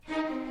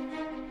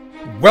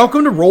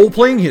Welcome to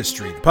Role-Playing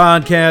History, the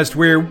podcast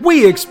where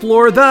we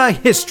explore the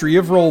history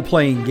of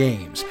role-playing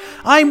games.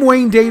 I'm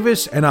Wayne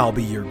Davis, and I'll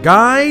be your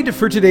guide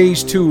for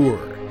today's tour.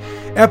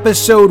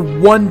 Episode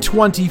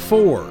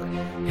 124,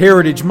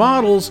 Heritage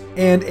Models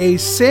and a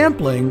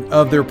Sampling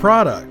of Their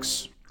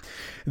Products.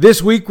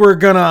 This week we're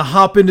gonna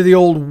hop into the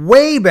old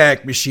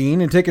Wayback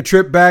Machine and take a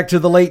trip back to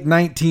the late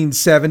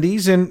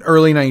 1970s and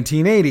early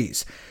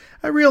 1980s.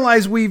 I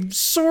realize we've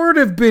sort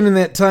of been in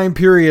that time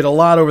period a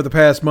lot over the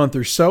past month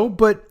or so,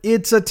 but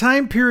it's a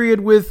time period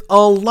with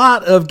a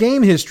lot of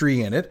game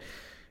history in it,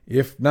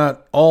 if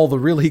not all the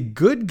really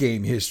good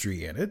game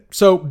history in it.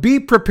 So be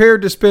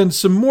prepared to spend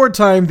some more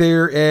time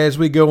there as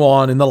we go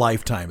on in the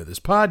lifetime of this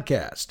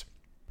podcast.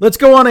 Let's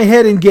go on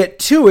ahead and get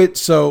to it,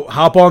 so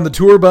hop on the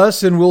tour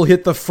bus and we'll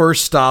hit the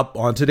first stop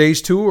on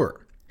today's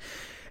tour.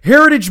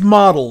 Heritage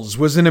Models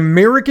was an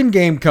American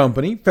game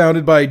company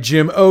founded by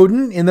Jim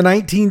Odin in the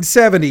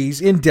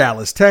 1970s in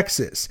Dallas,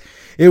 Texas.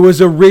 It was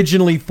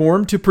originally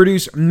formed to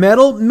produce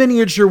metal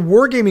miniature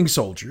wargaming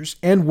soldiers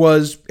and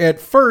was,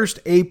 at first,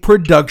 a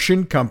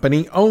production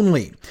company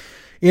only.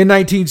 In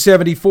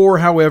 1974,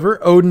 however,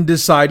 Odin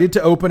decided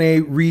to open a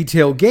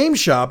retail game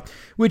shop,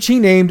 which he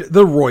named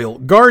the Royal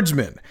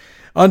Guardsman.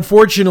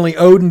 Unfortunately,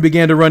 Odin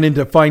began to run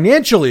into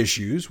financial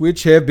issues,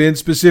 which have been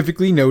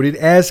specifically noted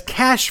as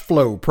cash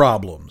flow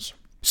problems.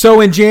 So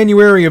in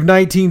January of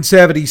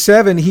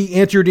 1977, he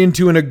entered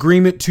into an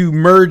agreement to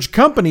merge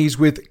companies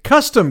with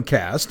Custom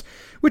Cast,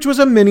 which was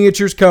a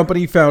miniatures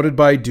company founded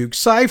by Duke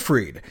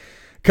Seyfried.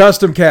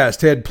 Custom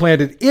Cast had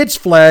planted its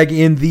flag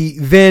in the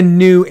then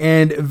new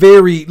and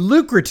very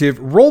lucrative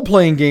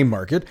role-playing game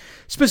market,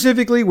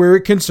 specifically where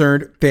it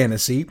concerned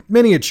fantasy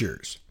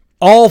miniatures.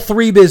 All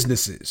three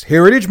businesses,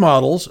 Heritage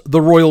Models, the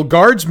Royal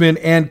Guardsman,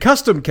 and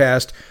Custom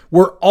Cast,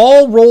 were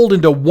all rolled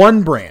into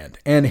one brand,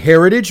 and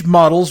Heritage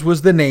Models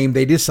was the name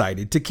they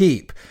decided to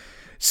keep.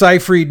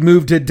 Seyfried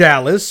moved to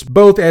Dallas,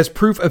 both as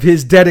proof of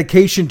his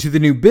dedication to the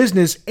new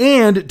business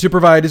and to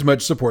provide as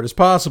much support as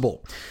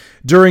possible.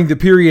 During the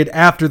period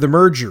after the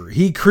merger,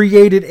 he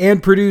created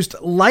and produced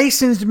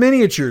licensed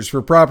miniatures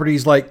for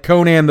properties like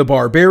Conan the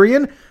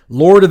Barbarian,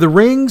 Lord of the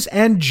Rings,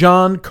 and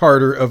John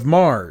Carter of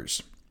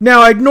Mars.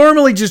 Now, I'd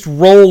normally just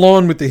roll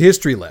on with the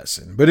history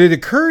lesson, but it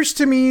occurs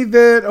to me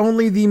that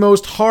only the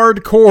most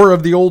hardcore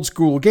of the old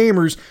school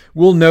gamers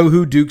will know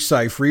who Duke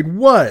Seyfried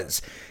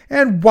was.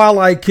 And while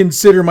I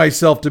consider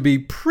myself to be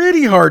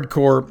pretty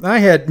hardcore, I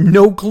had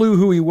no clue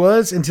who he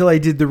was until I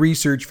did the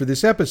research for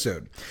this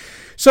episode.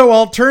 So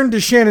I'll turn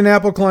to Shannon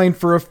Appelcline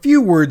for a few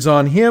words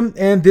on him,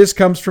 and this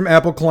comes from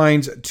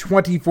Appelcline's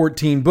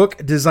 2014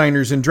 book,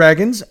 Designers and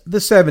Dragons, the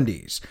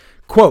 70s.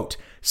 Quote,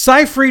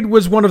 Seyfried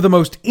was one of the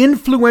most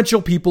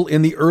influential people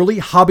in the early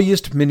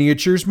hobbyist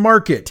miniatures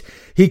market.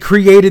 He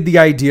created the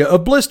idea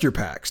of blister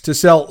packs to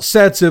sell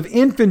sets of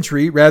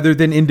infantry rather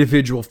than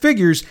individual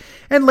figures,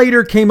 and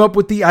later came up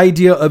with the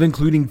idea of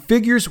including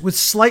figures with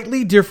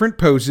slightly different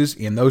poses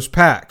in those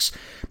packs.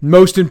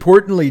 Most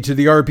importantly to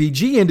the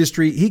RPG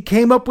industry, he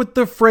came up with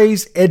the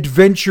phrase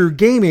adventure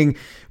gaming,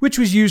 which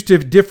was used to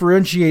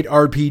differentiate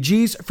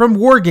RPGs from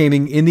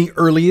wargaming in the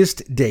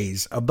earliest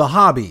days of the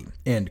hobby.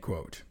 End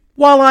quote.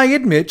 While I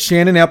admit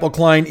Shannon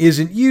Appelcline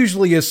isn't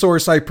usually a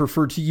source I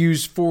prefer to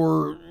use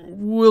for,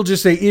 we'll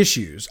just say,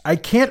 issues, I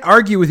can't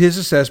argue with his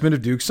assessment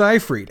of Duke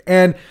Seyfried,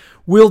 and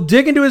we'll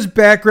dig into his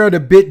background a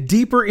bit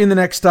deeper in the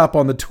next stop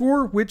on the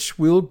tour, which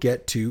we'll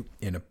get to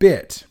in a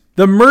bit.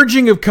 The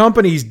merging of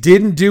companies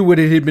didn't do what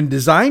it had been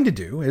designed to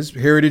do, as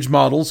Heritage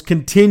Models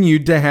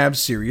continued to have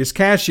serious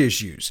cash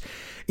issues.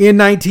 In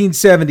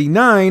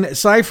 1979,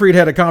 Seyfried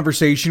had a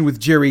conversation with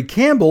Jerry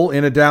Campbell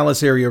in a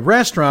Dallas area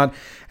restaurant,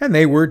 and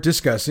they were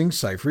discussing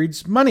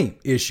Seyfried's money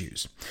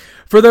issues.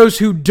 For those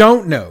who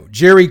don't know,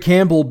 Jerry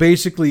Campbell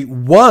basically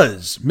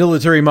was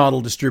Military Model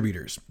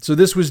Distributors, so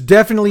this was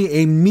definitely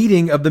a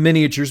meeting of the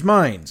miniatures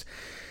minds.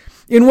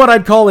 In what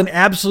I'd call an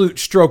absolute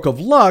stroke of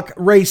luck,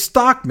 Ray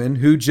Stockman,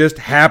 who just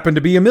happened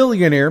to be a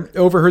millionaire,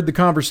 overheard the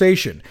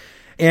conversation.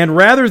 And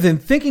rather than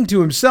thinking to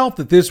himself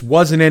that this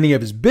wasn't any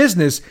of his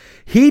business,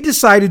 he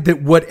decided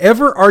that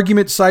whatever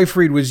argument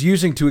Seyfried was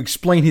using to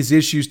explain his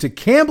issues to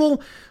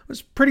Campbell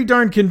was pretty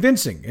darn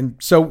convincing, and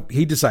so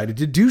he decided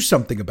to do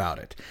something about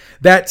it.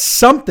 That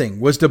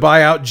something was to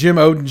buy out Jim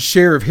Odin's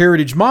share of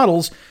Heritage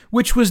Models,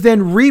 which was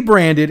then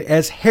rebranded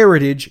as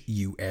Heritage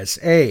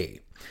USA.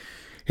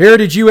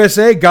 Heritage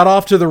USA got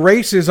off to the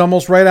races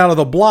almost right out of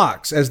the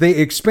blocks as they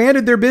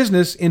expanded their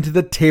business into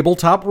the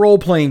tabletop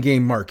role-playing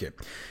game market.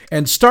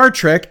 And Star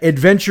Trek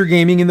Adventure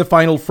Gaming in the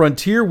Final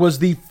Frontier was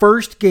the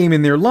first game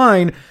in their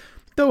line,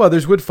 though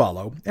others would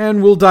follow,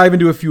 and we'll dive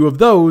into a few of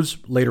those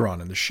later on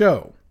in the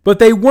show. But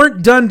they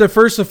weren't done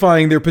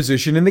diversifying their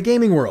position in the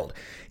gaming world.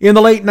 In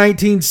the late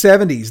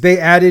 1970s, they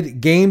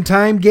added Game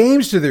Time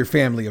Games to their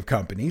family of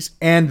companies,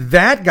 and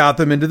that got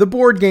them into the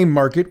board game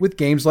market with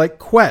games like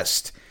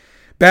Quest.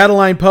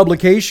 Battleline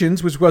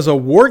Publications, which was a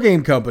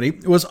wargame company,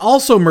 was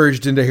also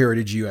merged into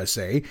Heritage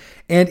USA,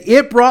 and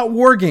it brought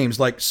wargames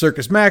like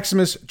Circus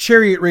Maximus,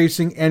 Chariot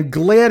Racing, and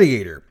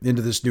Gladiator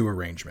into this new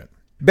arrangement.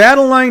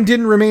 Battleline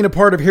didn't remain a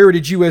part of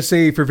Heritage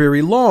USA for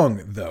very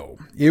long, though.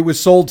 It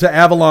was sold to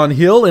Avalon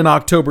Hill in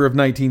October of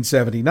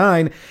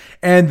 1979,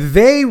 and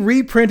they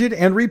reprinted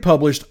and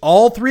republished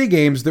all 3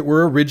 games that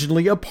were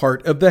originally a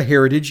part of the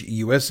Heritage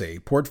USA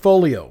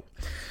portfolio.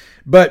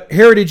 But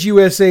Heritage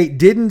USA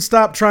didn't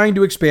stop trying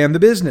to expand the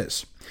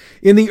business.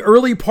 In the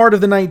early part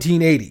of the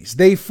 1980s,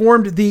 they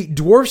formed the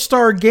Dwarf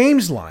Star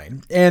Games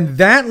line, and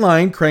that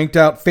line cranked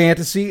out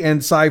fantasy and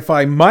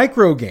sci-fi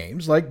micro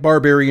games like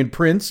Barbarian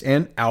Prince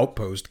and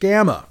Outpost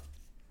Gamma.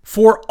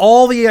 For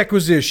all the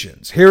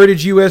acquisitions,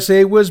 Heritage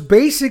USA was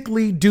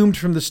basically doomed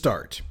from the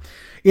start.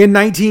 In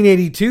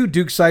 1982,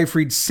 Duke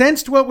Seyfried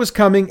sensed what was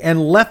coming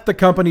and left the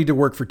company to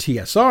work for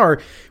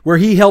TSR, where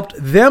he helped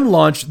them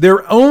launch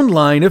their own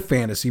line of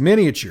fantasy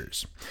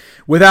miniatures.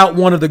 Without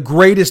one of the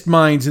greatest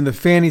minds in the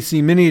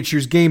fantasy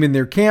miniatures game in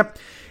their camp,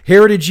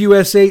 Heritage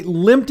USA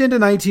limped into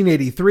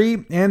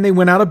 1983, and they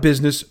went out of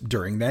business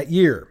during that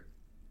year.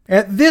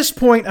 At this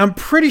point, I'm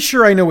pretty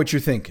sure I know what you're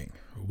thinking.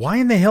 Why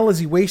in the hell is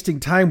he wasting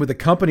time with a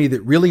company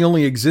that really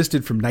only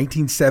existed from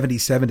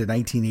 1977 to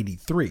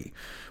 1983?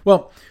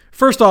 Well,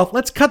 first off,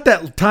 let's cut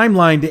that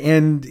timeline to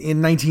end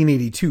in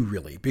 1982,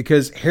 really,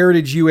 because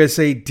Heritage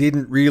USA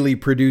didn't really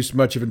produce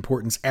much of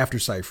importance after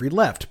Seyfried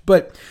left.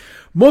 But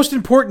most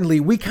importantly,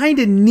 we kind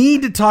of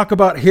need to talk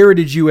about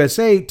Heritage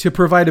USA to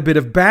provide a bit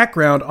of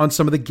background on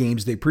some of the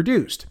games they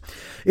produced.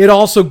 It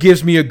also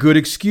gives me a good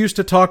excuse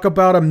to talk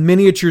about a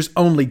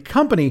miniatures-only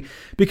company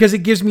because it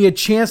gives me a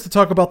chance to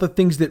talk about the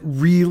things that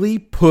really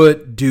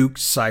put Duke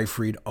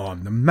Seyfried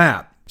on the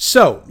map.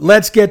 So,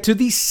 let's get to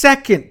the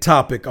second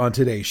topic on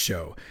today's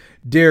show,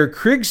 Der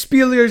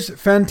Kriegsspielers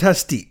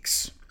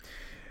Fantastiques.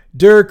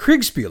 Der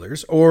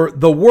Kriegsspielers, or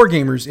the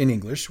Wargamers in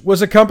English,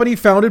 was a company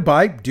founded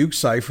by Duke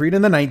Seyfried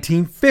in the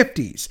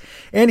 1950s,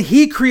 and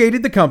he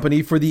created the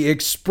company for the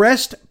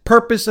expressed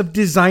purpose of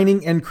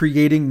designing and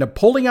creating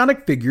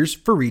Napoleonic figures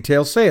for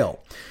retail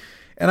sale.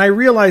 And I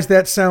realize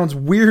that sounds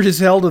weird as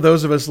hell to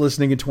those of us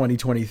listening in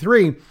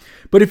 2023,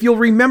 but if you'll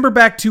remember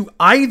back to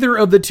either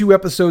of the 2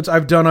 episodes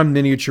I've done on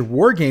miniature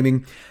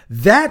wargaming,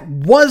 that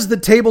was the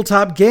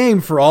tabletop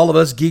game for all of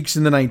us geeks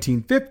in the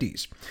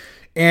 1950s.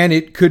 And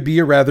it could be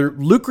a rather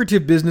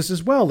lucrative business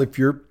as well if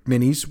your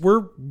minis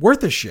were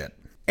worth a shit.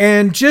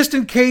 And just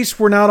in case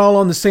we're not all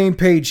on the same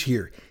page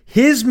here,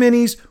 his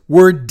minis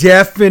were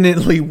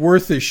definitely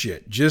worth a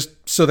shit,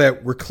 just so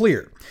that we're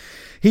clear.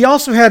 He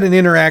also had an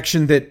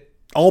interaction that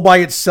all by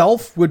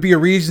itself would be a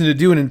reason to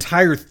do an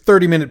entire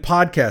 30-minute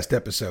podcast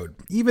episode,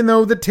 even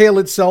though the tale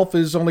itself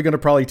is only going to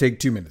probably take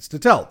 2 minutes to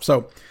tell.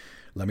 So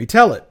let me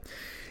tell it.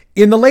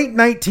 In the late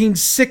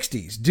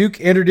 1960s, Duke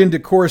entered into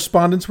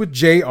correspondence with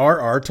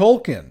J.R.R.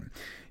 Tolkien.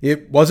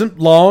 It wasn't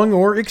long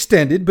or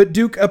extended, but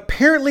Duke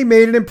apparently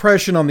made an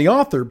impression on the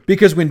author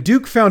because when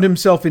Duke found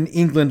himself in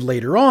England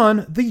later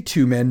on, the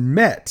 2 men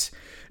met.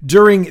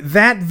 During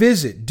that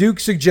visit, Duke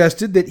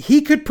suggested that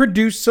he could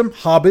produce some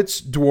hobbits,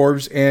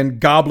 dwarves, and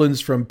goblins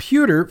from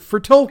pewter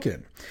for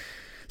Tolkien.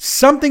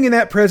 Something in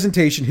that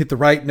presentation hit the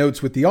right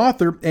notes with the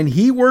author, and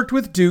he worked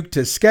with Duke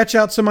to sketch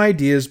out some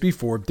ideas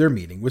before their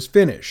meeting was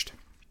finished.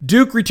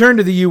 Duke returned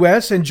to the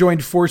U.S. and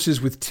joined forces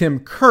with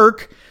Tim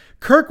Kirk.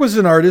 Kirk was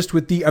an artist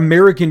with the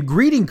American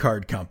Greeting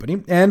Card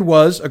Company and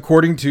was,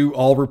 according to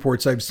all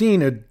reports I've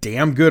seen, a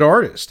damn good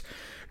artist.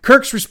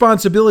 Kirk's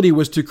responsibility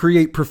was to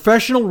create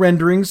professional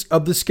renderings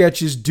of the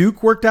sketches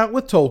Duke worked out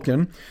with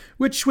Tolkien,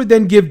 which would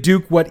then give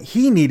Duke what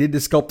he needed to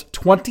sculpt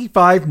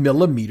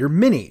 25mm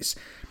minis.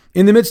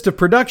 In the midst of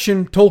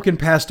production, Tolkien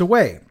passed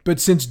away, but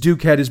since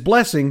Duke had his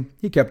blessing,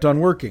 he kept on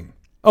working.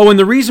 Oh, and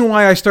the reason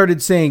why I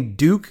started saying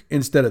Duke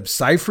instead of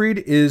Seyfried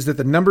is that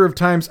the number of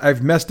times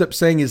I've messed up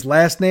saying his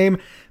last name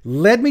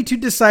led me to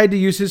decide to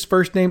use his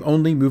first name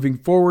only moving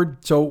forward,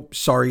 so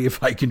sorry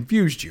if I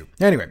confused you.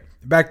 Anyway,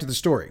 back to the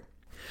story.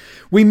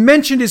 We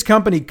mentioned his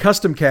company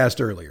Custom Cast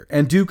earlier,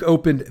 and Duke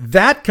opened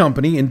that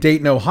company in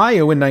Dayton,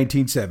 Ohio in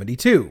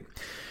 1972.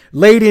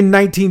 Late in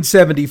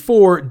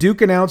 1974, Duke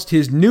announced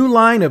his new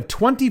line of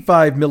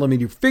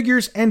 25mm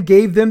figures and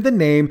gave them the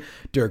name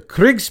Der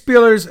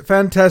Kriegsspielers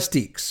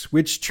Fantastiques,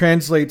 which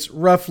translates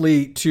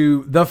roughly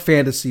to the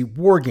Fantasy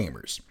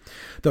Wargamers.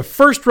 The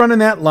first run in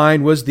that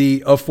line was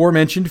the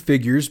aforementioned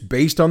figures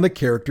based on the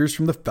characters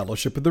from the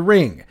Fellowship of the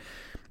Ring.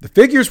 The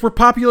figures were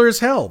popular as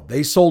hell.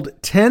 They sold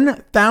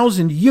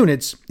 10,000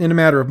 units in a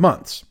matter of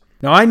months.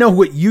 Now, I know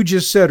what you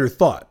just said or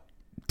thought.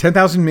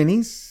 10,000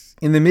 minis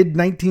in the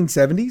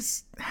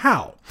mid-1970s?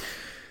 How?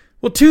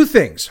 Well, 2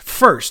 things.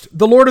 First,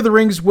 The Lord of the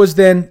Rings was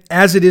then,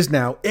 as it is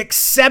now,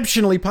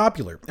 exceptionally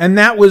popular. And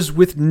that was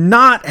with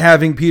not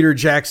having Peter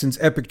Jackson's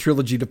epic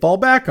trilogy to fall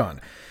back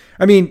on.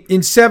 I mean,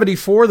 in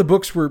 74, the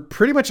books were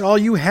pretty much all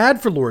you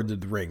had for Lord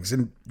of the Rings.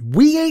 And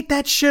we ate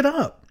that shit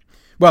up.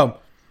 Well,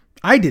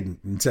 I didn't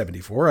in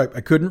 74.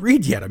 I couldn't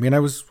read yet. I mean, I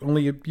was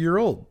only a year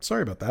old.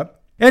 Sorry about that.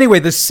 Anyway,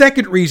 the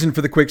second reason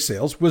for the quick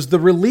sales was the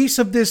release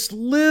of this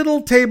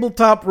little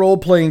tabletop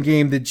role-playing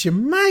game that you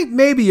might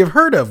maybe have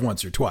heard of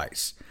once or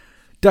twice.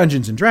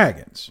 Dungeons &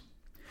 Dragons.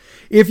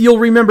 If you'll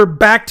remember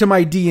back to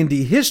my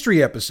D&D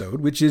history episode,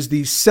 which is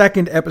the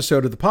second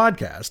episode of the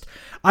podcast,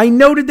 I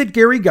noted that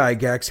Gary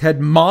Gygax had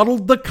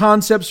modeled the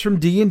concepts from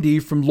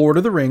D&D from Lord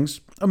of the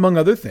Rings, among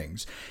other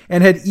things,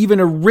 and had even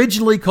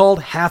originally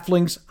called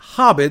halflings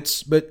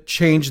hobbits, but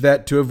changed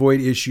that to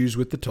avoid issues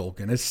with the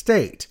Tolkien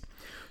estate.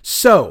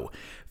 So,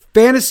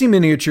 fantasy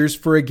miniatures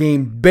for a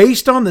game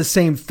based on the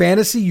same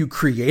fantasy you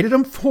created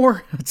them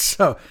for?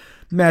 So,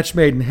 match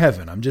made in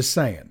heaven, I'm just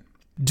saying.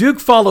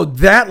 Duke followed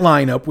that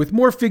lineup with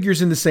more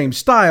figures in the same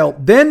style,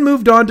 then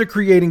moved on to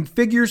creating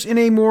figures in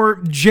a more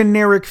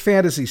generic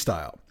fantasy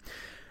style.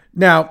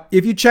 Now,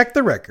 if you check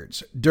the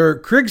records, Der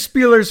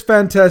Kriegspieler's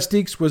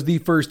Fantastiques was the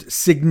first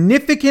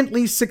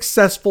significantly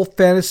successful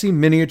fantasy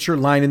miniature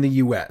line in the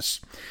US.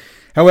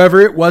 However,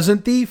 it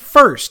wasn't the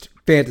first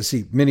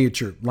fantasy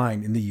miniature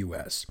line in the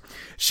U.S.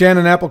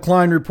 Shannon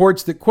Appelkline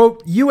reports that,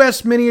 quote,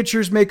 U.S.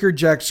 miniatures maker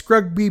Jack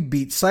Scrugby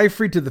beat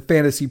Cypher to the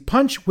fantasy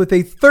punch with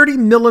a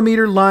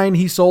 30mm line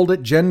he sold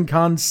at Gen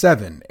Con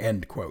 7,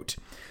 end quote.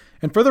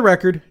 And for the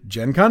record,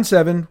 Gen Con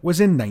 7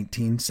 was in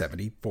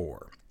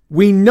 1974.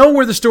 We know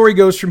where the story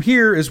goes from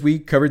here, as we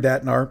covered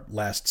that in our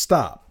last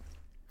stop.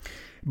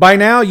 By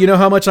now, you know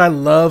how much I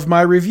love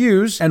my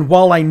reviews, and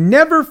while I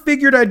never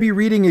figured I'd be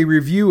reading a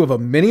review of a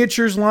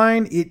miniatures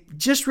line, it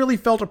just really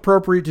felt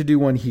appropriate to do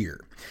one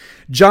here.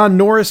 John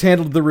Norris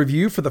handled the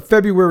review for the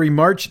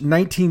February-March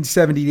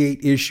 1978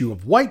 issue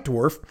of White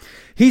Dwarf.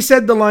 He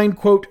said the line,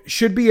 quote,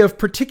 should be of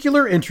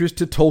particular interest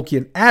to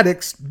Tolkien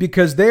addicts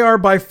because they are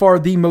by far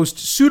the most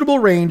suitable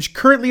range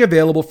currently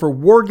available for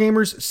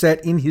wargamers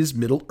set in his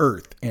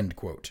Middle-earth, end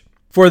quote.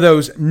 For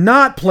those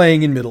not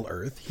playing in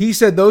Middle-earth, he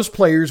said those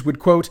players would,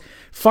 quote,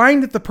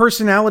 find that the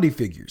personality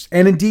figures,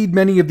 and indeed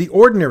many of the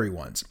ordinary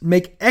ones,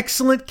 make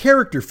excellent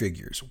character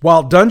figures,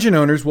 while dungeon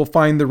owners will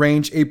find the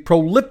range a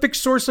prolific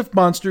source of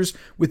monsters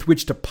with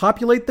which to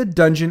populate the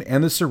dungeon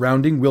and the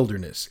surrounding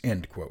wilderness,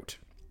 end quote.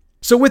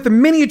 So with the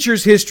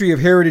miniatures history of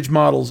Heritage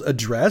Models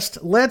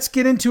addressed, let's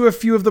get into a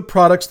few of the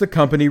products the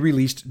company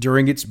released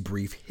during its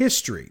brief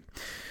history.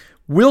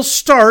 We'll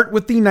start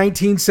with the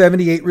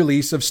 1978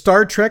 release of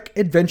Star Trek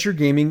Adventure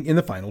Gaming in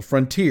the Final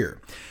Frontier.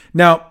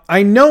 Now,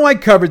 I know I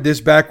covered this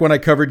back when I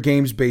covered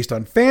games based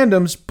on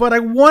fandoms, but I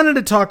wanted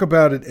to talk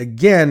about it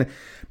again,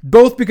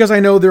 both because I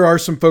know there are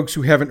some folks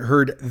who haven't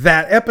heard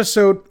that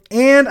episode,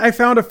 and I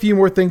found a few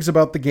more things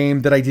about the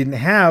game that I didn't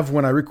have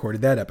when I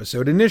recorded that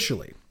episode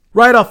initially.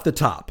 Right off the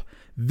top,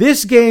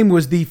 this game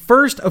was the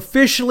first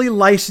officially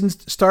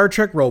licensed Star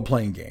Trek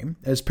role-playing game,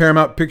 as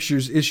Paramount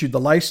Pictures issued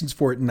the license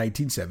for it in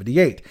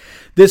 1978.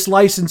 This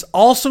license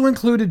also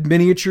included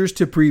miniatures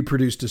to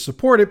pre-produce to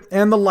support it,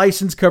 and the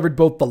license covered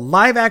both the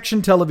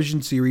live-action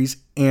television series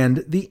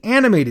and the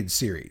animated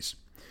series.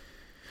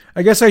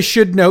 I guess I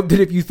should note that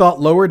if you thought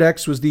Lower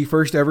Decks was the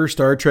first ever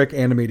Star Trek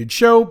animated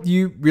show,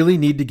 you really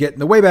need to get in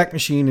the Wayback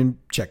Machine and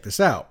check this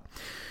out.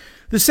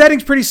 The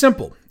setting's pretty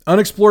simple.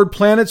 Unexplored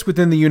planets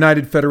within the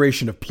United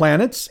Federation of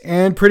Planets,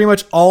 and pretty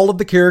much all of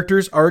the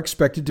characters are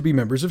expected to be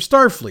members of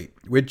Starfleet,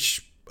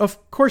 which,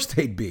 of course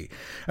they'd be.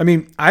 I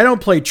mean, I don't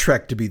play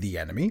Trek to be the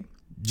enemy,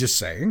 just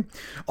saying.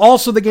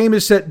 Also, the game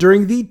is set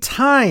during the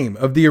time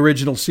of the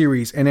original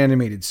series and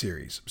animated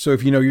series, so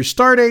if you know your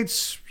star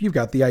dates, you've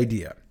got the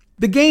idea.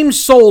 The game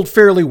sold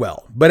fairly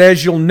well, but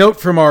as you'll note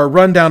from our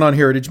rundown on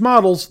Heritage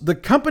Models, the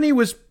company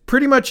was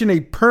pretty much in a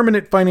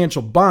permanent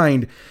financial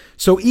bind,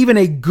 so even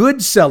a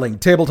good-selling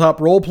tabletop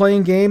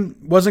role-playing game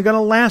wasn't going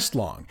to last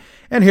long,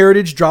 and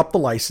Heritage dropped the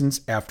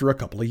license after a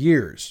couple of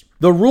years.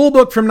 The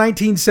rulebook from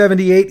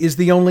 1978 is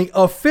the only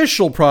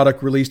official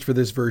product released for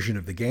this version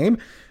of the game.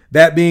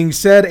 That being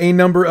said, a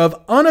number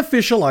of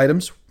unofficial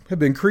items have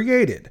been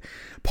created.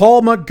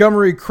 Paul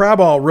Montgomery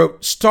Craball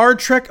wrote Star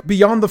Trek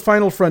Beyond the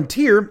Final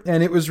Frontier,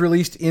 and it was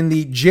released in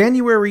the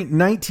January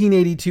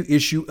 1982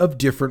 issue of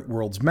Different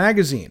Worlds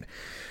magazine.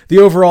 The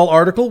overall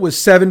article was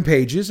 7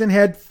 pages and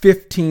had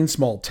 15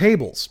 small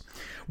tables.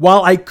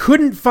 While I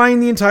couldn't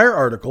find the entire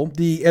article,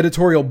 the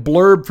editorial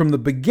blurb from the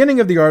beginning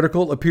of the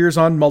article appears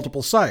on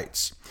multiple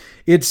sites.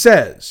 It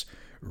says,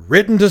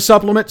 written to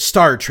supplement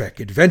Star Trek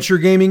Adventure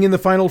Gaming in the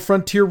Final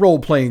Frontier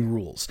role-playing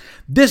rules.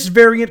 This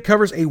variant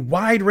covers a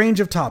wide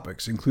range of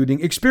topics, including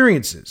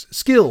experiences,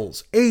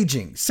 skills,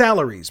 aging,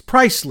 salaries,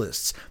 price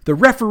lists, the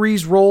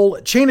referee's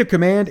role, chain of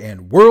command,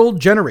 and world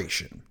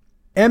generation.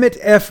 Emmett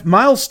F.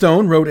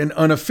 Milestone wrote an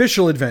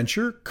unofficial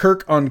adventure,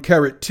 Kirk on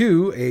Carrot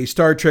 2, a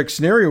Star Trek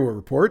scenario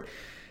report.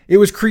 It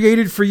was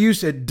created for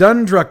use at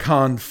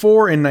DundraCon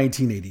 4 in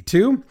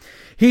 1982.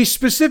 He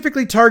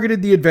specifically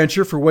targeted the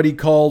adventure for what he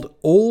called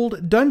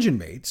old dungeon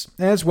mates,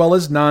 as well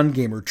as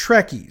non-gamer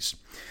Trekkies.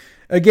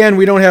 Again,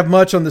 we don't have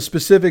much on the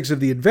specifics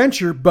of the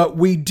adventure, but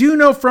we do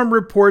know from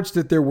reports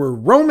that there were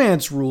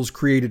romance rules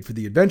created for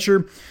the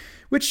adventure,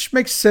 which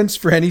makes sense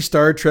for any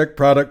Star Trek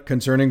product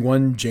concerning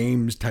one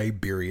James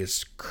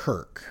Tiberius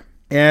Kirk.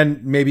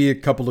 And maybe a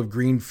couple of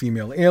green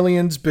female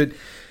aliens, but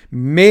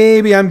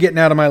maybe I'm getting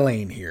out of my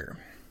lane here.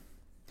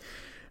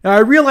 Now, I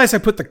realize I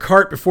put the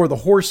cart before the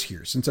horse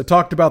here, since I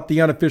talked about the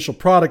unofficial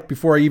product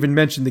before I even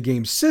mentioned the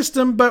game's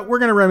system, but we're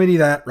going to remedy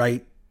that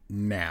right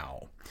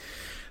now.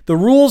 The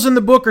rules in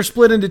the book are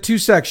split into two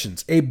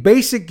sections: a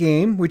basic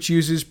game, which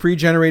uses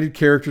pre-generated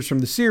characters from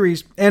the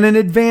series, and an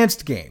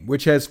advanced game,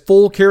 which has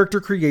full character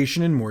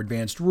creation and more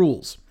advanced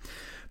rules.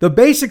 The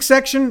basic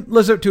section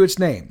lives up to its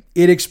name.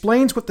 It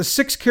explains what the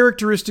 6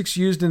 characteristics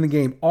used in the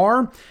game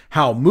are,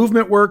 how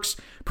movement works,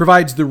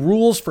 provides the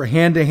rules for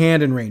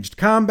hand-to-hand and ranged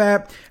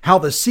combat, how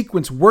the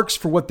sequence works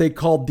for what they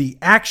called the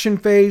action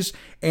phase,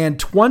 and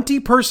 20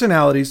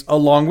 personalities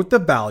along with the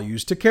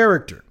values to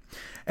character.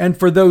 And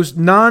for those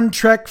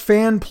non-Trek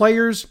fan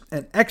players,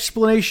 an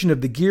explanation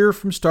of the gear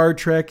from Star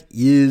Trek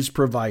is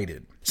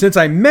provided. Since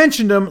I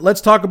mentioned them,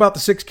 let's talk about the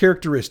 6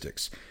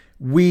 characteristics.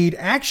 We'd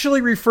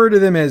actually refer to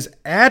them as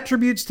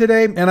attributes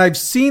today, and I've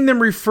seen them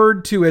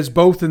referred to as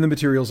both in the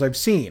materials I've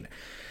seen.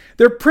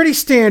 They're pretty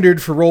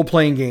standard for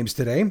role-playing games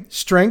today: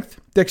 strength,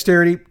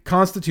 dexterity,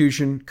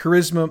 constitution,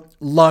 charisma,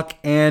 luck,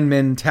 and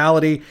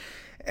mentality,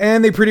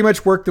 and they pretty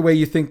much work the way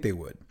you think they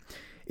would.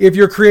 If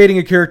you're creating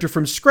a character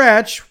from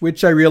scratch,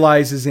 which I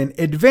realize is an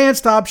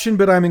advanced option,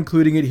 but I'm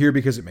including it here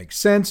because it makes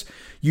sense,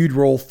 you'd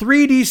roll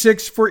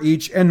 3d6 for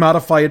each and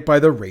modify it by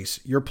the race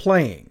you're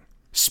playing.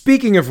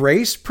 Speaking of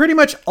race, pretty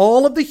much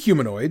all of the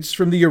humanoids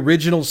from the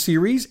original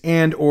series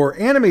and or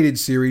animated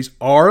series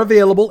are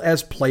available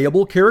as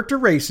playable character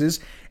races,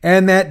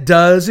 and that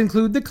does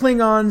include the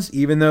Klingons,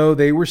 even though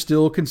they were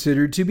still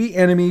considered to be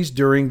enemies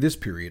during this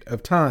period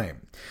of time.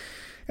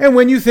 And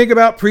when you think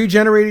about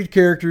pre-generated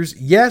characters,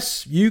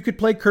 yes, you could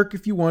play Kirk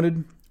if you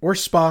wanted, or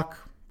Spock,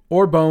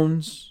 or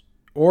Bones,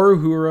 or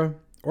Uhura,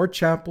 or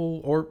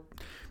Chapel, or...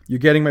 You're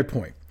getting my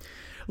point.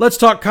 Let's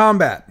talk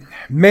combat.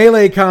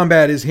 Melee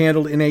combat is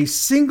handled in a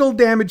single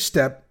damage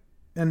step,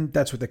 and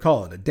that's what they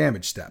call it, a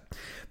damage step.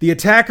 The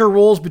attacker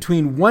rolls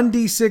between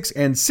 1d6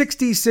 and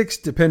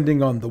 6d6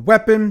 depending on the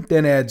weapon,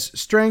 then adds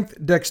strength,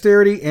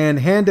 dexterity, and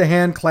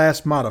hand-to-hand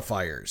class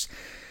modifiers.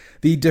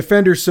 The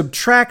defender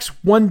subtracts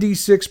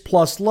 1d6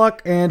 plus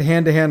luck and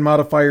hand-to-hand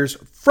modifiers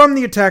from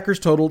the attacker's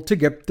total to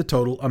get the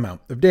total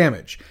amount of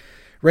damage.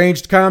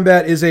 Ranged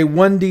combat is a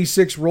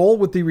 1d6 roll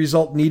with the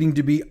result needing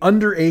to be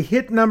under a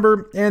hit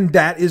number, and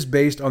that is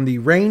based on the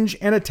range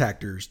and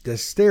attacker's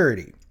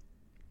dexterity.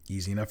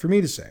 Easy enough for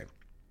me to say.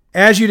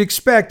 As you'd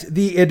expect,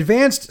 the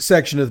advanced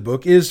section of the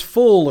book is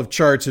full of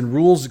charts and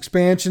rules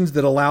expansions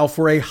that allow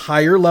for a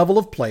higher level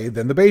of play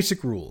than the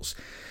basic rules.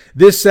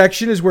 This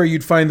section is where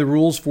you'd find the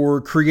rules for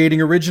creating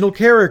original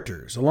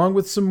characters, along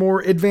with some more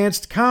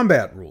advanced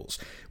combat rules,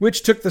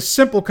 which took the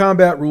simple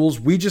combat rules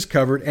we just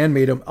covered and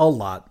made them a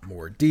lot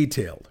more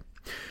detailed.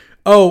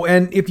 Oh,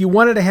 and if you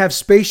wanted to have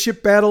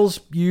spaceship battles,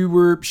 you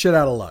were shit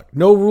out of luck.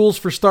 No rules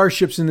for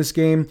starships in this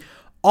game.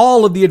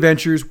 All of the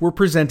adventures were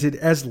presented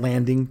as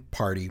landing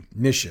party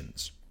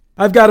missions.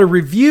 I've got a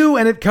review,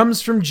 and it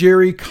comes from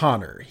Jerry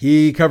Connor.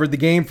 He covered the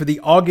game for the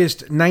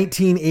August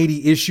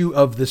 1980 issue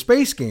of The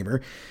Space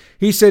Gamer.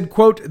 He said,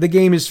 quote, "The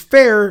game is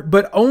fair,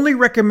 but only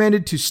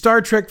recommended to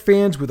Star Trek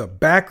fans with a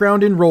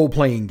background in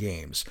role-playing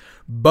games.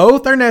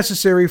 Both are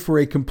necessary for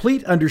a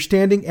complete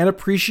understanding and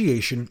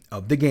appreciation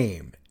of the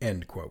game,"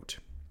 end quote.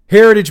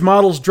 Heritage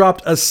Models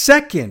dropped a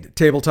second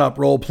tabletop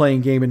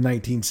role-playing game in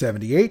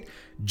 1978,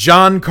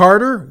 John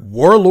Carter,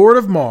 Warlord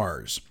of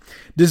Mars.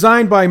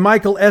 Designed by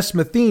Michael S.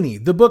 Matheny,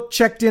 the book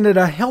checked in at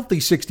a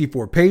healthy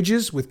 64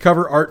 pages with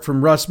cover art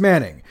from Russ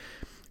Manning.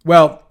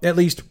 Well, at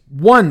least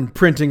one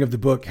printing of the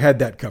book had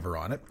that cover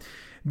on it.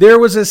 There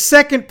was a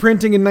second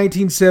printing in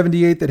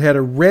 1978 that had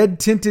a red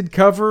tinted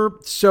cover,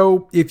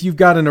 so if you've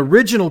got an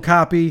original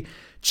copy,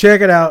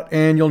 check it out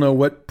and you'll know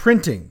what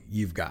printing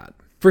you've got.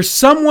 For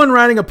someone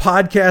writing a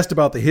podcast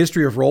about the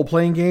history of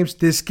role-playing games,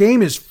 this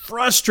game is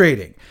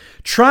frustrating.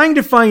 Trying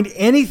to find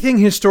anything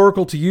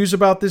historical to use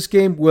about this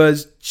game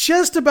was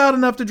just about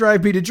enough to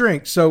drive me to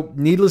drink, so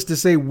needless to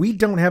say, we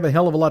don't have a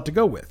hell of a lot to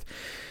go with.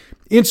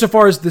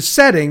 Insofar as the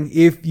setting,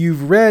 if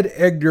you've read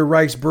Edgar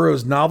Rice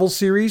Burroughs' novel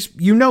series,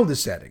 you know the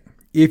setting.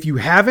 If you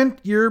haven't,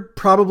 you're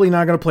probably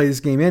not going to play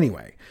this game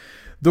anyway.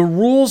 The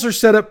rules are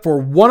set up for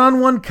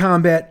one-on-one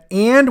combat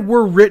and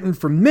were written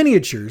for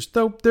miniatures,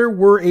 though there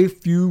were a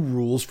few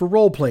rules for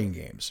role-playing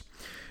games.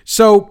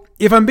 So,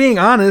 if I'm being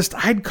honest,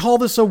 I'd call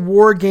this a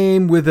war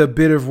game with a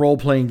bit of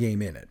role-playing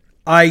game in it.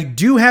 I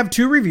do have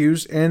 2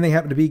 reviews, and they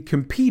happen to be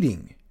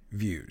competing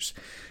views.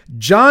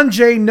 John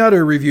J.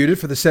 Nutter reviewed it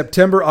for the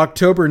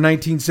September-October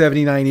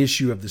 1979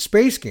 issue of The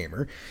Space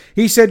Gamer.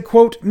 He said,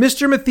 quote,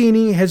 "Mr.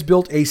 Matheny has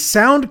built a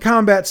sound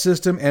combat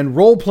system and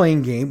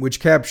role-playing game which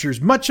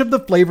captures much of the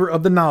flavor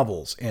of the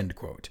novels," end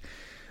quote.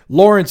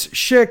 Lawrence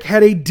Schick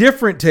had a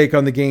different take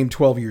on the game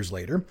 12 years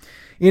later.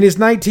 In his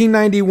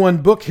 1991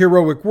 book,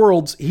 Heroic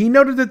Worlds, he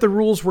noted that the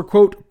rules were,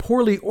 quote,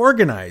 "poorly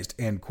organized,"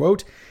 end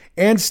quote,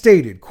 and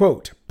stated,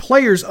 quote,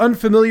 "Players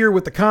unfamiliar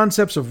with the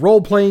concepts of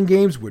role-playing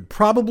games would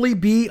probably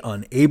be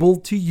unable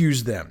to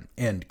use them,"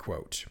 end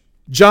quote.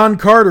 John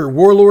Carter,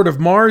 Warlord of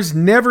Mars,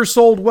 never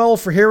sold well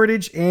for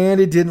Heritage, and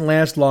it didn't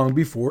last long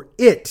before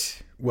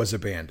it was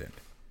abandoned.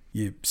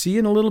 You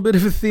seeing a little bit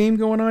of a theme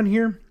going on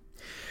here?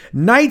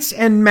 Knights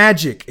and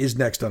Magic is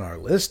next on our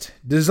list.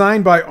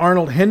 Designed by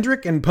Arnold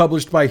Hendrick and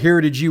published by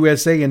Heritage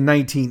USA in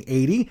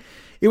 1980,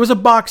 It was a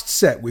boxed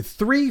set with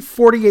 3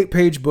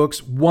 48-page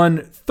books,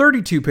 1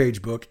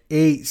 32-page book,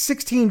 a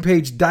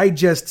 16-page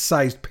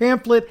digest-sized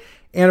pamphlet,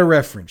 and a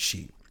reference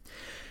sheet.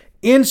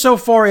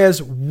 Insofar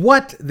as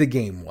what the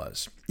game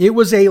was, it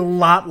was a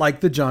lot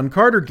like the John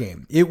Carter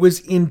game. It was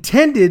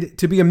intended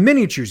to be a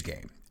miniatures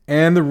game,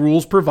 and the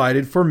rules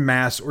provided for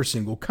mass or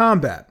single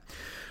combat.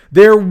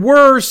 There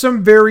were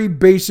some very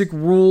basic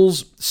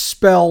rules,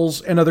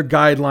 spells, and other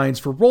guidelines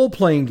for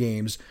role-playing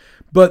games,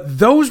 but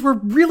those were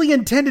really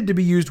intended to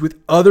be used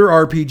with other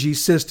RPG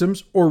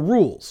systems or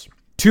rules.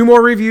 2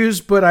 more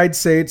reviews, but I'd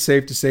say it's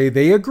safe to say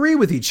they agree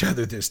with each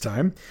other this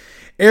time.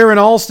 Aaron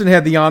Alston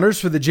had the honors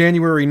for the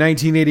January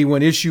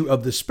 1981 issue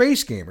of The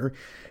Space Gamer.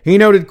 He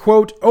noted,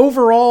 quote,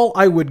 "Overall,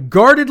 I would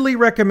guardedly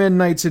recommend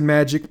Knights and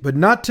Magic, but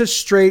not to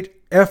straight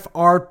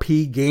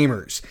FRP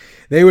gamers.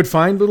 They would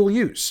find little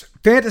use.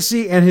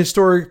 Fantasy and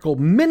historical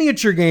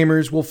miniature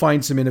gamers will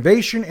find some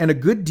innovation and a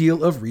good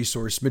deal of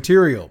resource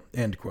material,"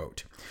 end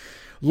quote.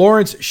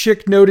 Lawrence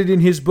Schick noted in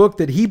his book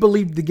that he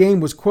believed the game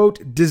was,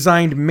 quote,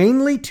 "designed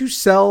mainly to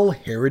sell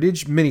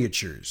heritage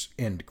miniatures,"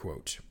 end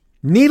quote.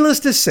 Needless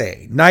to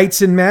say,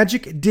 Knights and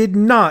Magic did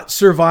not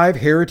survive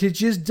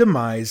Heritage's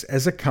demise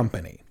as a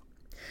company.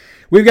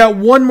 We've got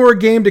one more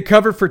game to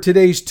cover for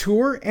today's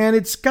tour, and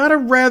it's got a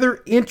rather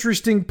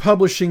interesting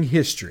publishing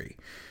history.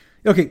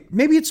 Okay,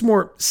 maybe it's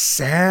more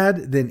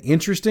sad than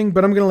interesting,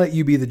 but I'm going to let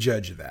you be the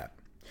judge of that.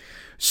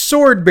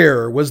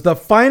 Swordbearer was the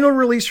final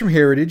release from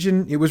Heritage,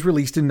 and it was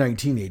released in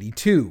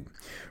 1982.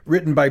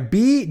 Written by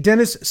B.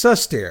 Dennis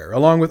Suster,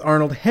 along with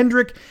Arnold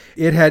Hendrick,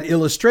 it had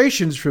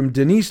illustrations from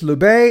Denise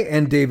Lubbe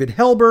and David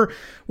Helber,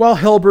 while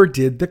Helber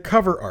did the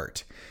cover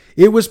art.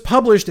 It was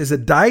published as a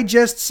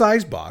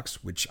digest-sized box,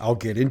 which I'll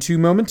get into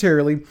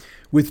momentarily,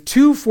 with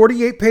 2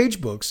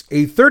 48-page books,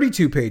 a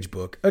 32-page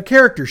book, a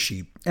character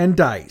sheet, and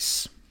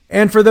dice.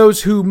 And for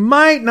those who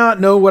might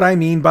not know what I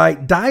mean by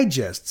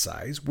digest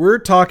size, we're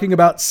talking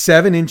about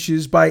 7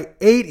 inches by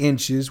 8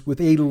 inches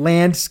with a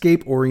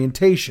landscape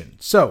orientation.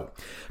 So,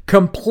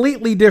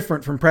 completely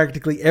different from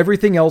practically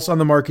everything else on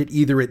the market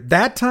either at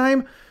that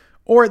time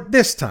or at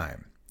this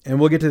time. And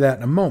we'll get to that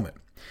in a moment.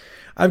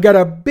 I've got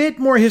a bit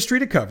more history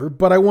to cover,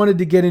 but I wanted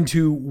to get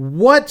into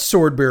what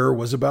Swordbearer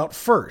was about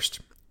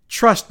first.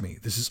 Trust me,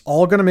 this is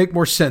all going to make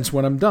more sense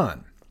when I'm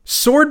done.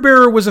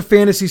 Swordbearer was a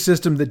fantasy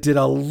system that did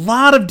a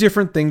lot of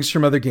different things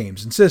from other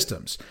games and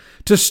systems.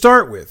 To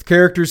start with,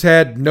 characters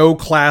had no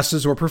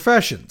classes or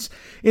professions.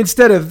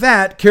 Instead of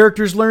that,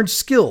 characters learned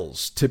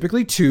skills,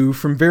 typically 2,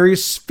 from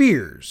various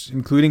spheres,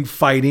 including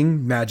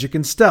fighting, magic,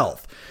 and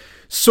stealth.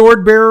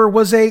 Swordbearer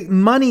was a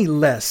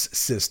moneyless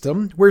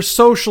system where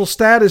social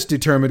status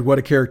determined what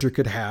a character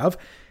could have,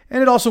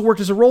 and it also worked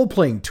as a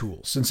role-playing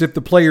tool, since if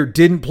the player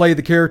didn't play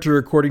the character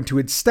according to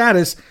its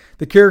status,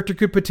 the character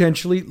could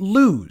potentially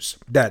lose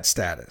that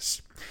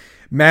status.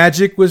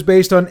 Magic was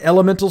based on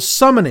elemental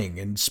summoning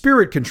and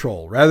spirit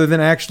control rather than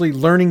actually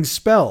learning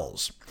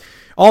spells.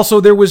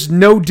 Also, there was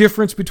no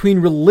difference between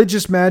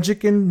religious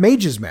magic and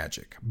mage's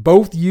magic.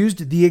 Both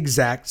used the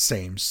exact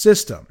same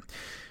system.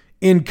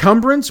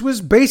 Encumbrance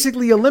was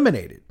basically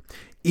eliminated.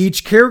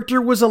 Each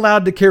character was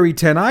allowed to carry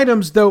 10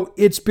 items, though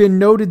it's been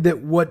noted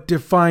that what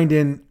defined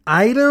an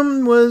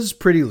item was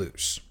pretty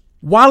loose.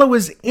 While it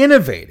was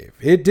innovative,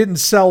 it didn't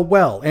sell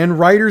well, and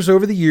writers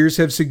over the years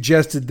have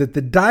suggested that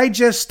the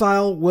digest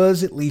style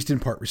was at least in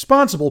part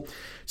responsible,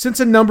 since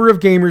a number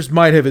of gamers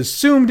might have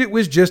assumed it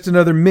was just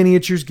another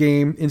miniatures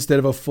game instead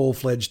of a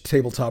full-fledged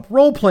tabletop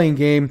role-playing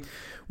game,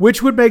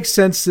 which would make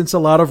sense since a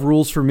lot of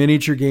rules for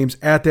miniature games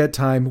at that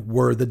time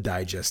were the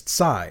digest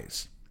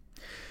size.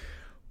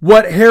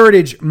 What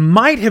Heritage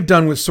might have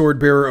done with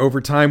Swordbearer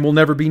over time will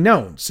never be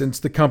known, since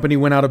the company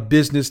went out of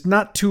business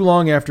not too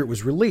long after it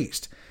was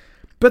released.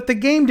 But the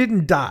game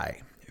didn't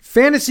die.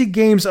 Fantasy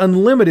Games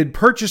Unlimited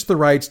purchased the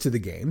rights to the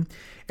game,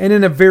 and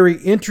in a very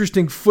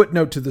interesting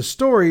footnote to the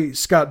story,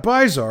 Scott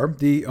Bizar,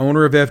 the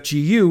owner of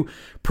FGU,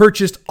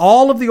 purchased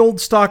all of the old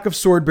stock of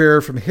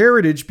Swordbearer from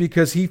Heritage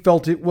because he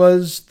felt it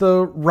was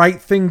the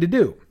right thing to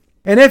do.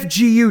 And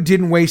FGU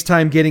didn't waste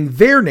time getting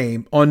their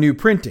name on new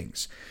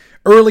printings.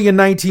 Early in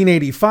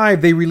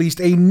 1985, they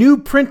released a new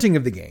printing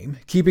of the game,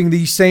 keeping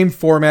the same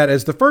format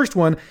as the first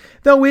one,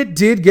 though it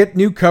did get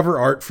new cover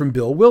art from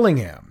Bill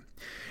Willingham.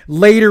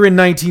 Later in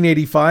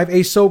 1985,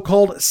 a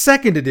so-called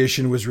second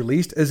edition was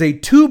released as a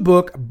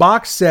 2-book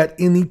box set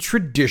in the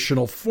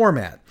traditional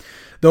format.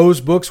 Those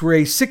books were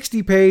a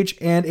 60-page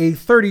and a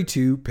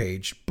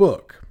 32-page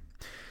book.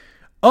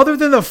 Other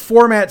than the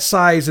format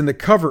size and the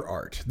cover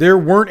art, there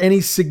weren't any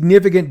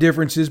significant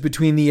differences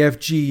between the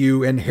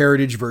FGU and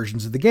Heritage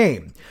versions of the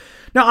game.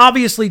 Now,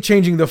 obviously,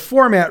 changing the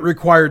format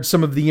required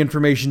some of the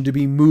information to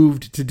be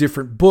moved to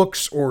different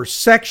books or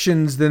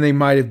sections than they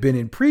might have been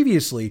in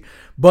previously,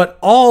 but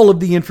all of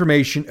the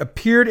information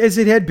appeared as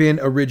it had been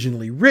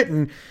originally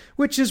written,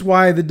 which is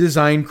why the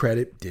design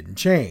credit didn't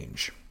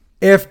change.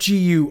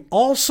 FGU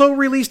also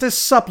released a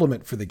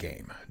supplement for the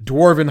game.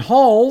 Dwarven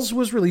Halls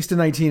was released in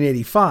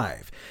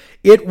 1985.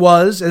 It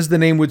was, as the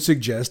name would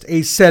suggest,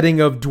 a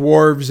setting of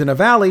dwarves in a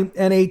valley,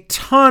 and a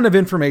ton of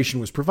information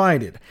was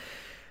provided.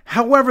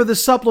 However, the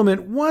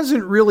supplement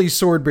wasn't really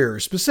Swordbearer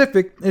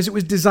specific, as it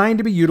was designed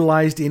to be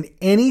utilized in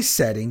any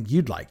setting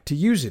you'd like to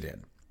use it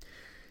in.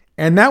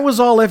 And that was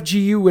all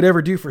FGU would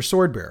ever do for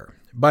Swordbearer.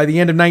 By the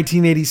end of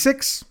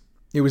 1986,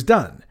 it was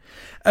done.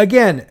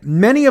 Again,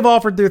 many have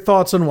offered their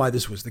thoughts on why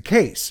this was the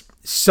case.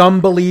 Some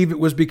believe it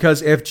was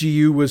because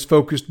FGU was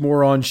focused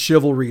more on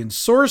chivalry and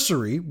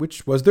sorcery,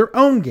 which was their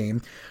own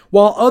game,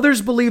 while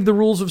others believe the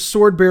rules of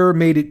Swordbearer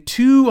made it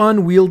too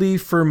unwieldy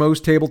for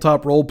most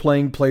tabletop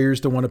role-playing players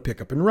to want to pick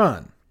up and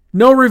run.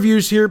 No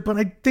reviews here, but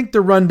I think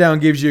the rundown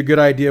gives you a good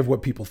idea of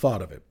what people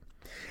thought of it.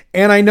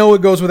 And I know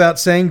it goes without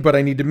saying, but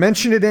I need to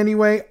mention it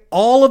anyway.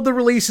 All of the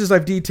releases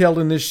I've detailed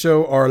in this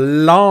show are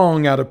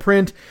long out of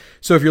print,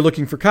 so if you're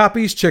looking for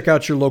copies, check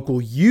out your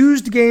local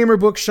used game or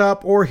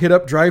bookshop or hit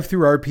up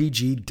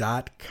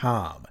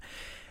drivethrurpg.com.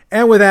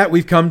 And with that,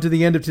 we've come to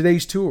the end of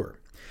today's tour.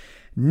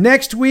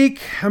 Next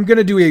week, I'm going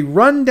to do a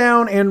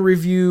rundown and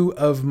review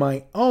of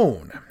my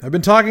own. I've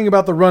been talking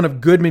about the run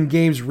of Goodman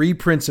Games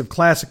reprints of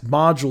classic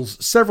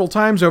modules several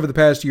times over the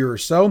past year or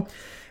so,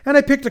 and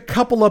I picked a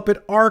couple up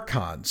at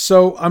Archon,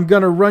 so I'm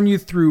going to run you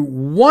through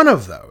one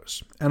of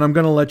those, and I'm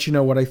going to let you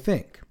know what I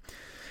think.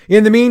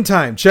 In the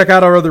meantime, check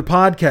out our other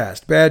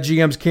podcast, Bad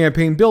GM's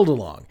Campaign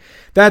Build-Along.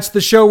 That's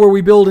the show where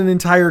we build an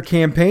entire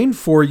campaign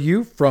for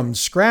you from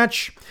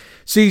scratch.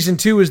 Season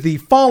 2 is the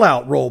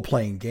Fallout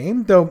role-playing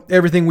game, though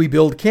everything we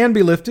build can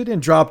be lifted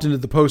and dropped into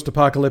the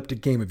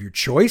post-apocalyptic game of your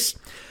choice.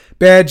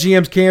 Bad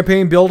GM's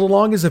Campaign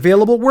Build-Along is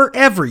available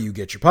wherever you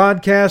get your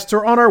podcasts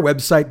or on our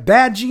website,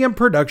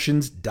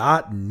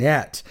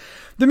 badgmproductions.net.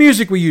 The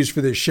music we use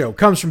for this show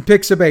comes from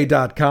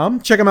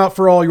Pixabay.com. Check them out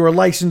for all your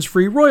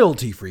license-free,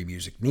 royalty-free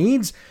music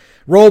needs.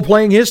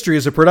 Role-Playing History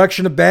is a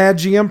production of Bad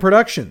GM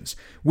Productions.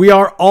 We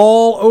are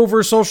all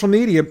over social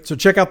media, so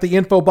check out the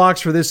info box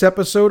for this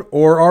episode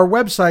or our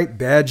website,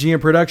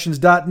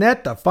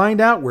 badgmproductions.net, to find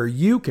out where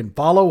you can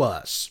follow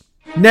us.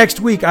 Next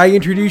week, I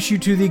introduce you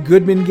to the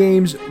Goodman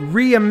Games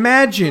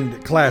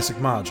reimagined classic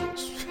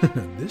modules.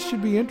 This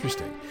should be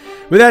interesting.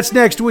 But that's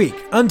next week.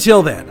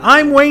 Until then,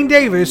 I'm Wayne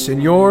Davis,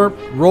 and your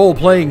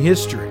Role-Playing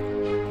History.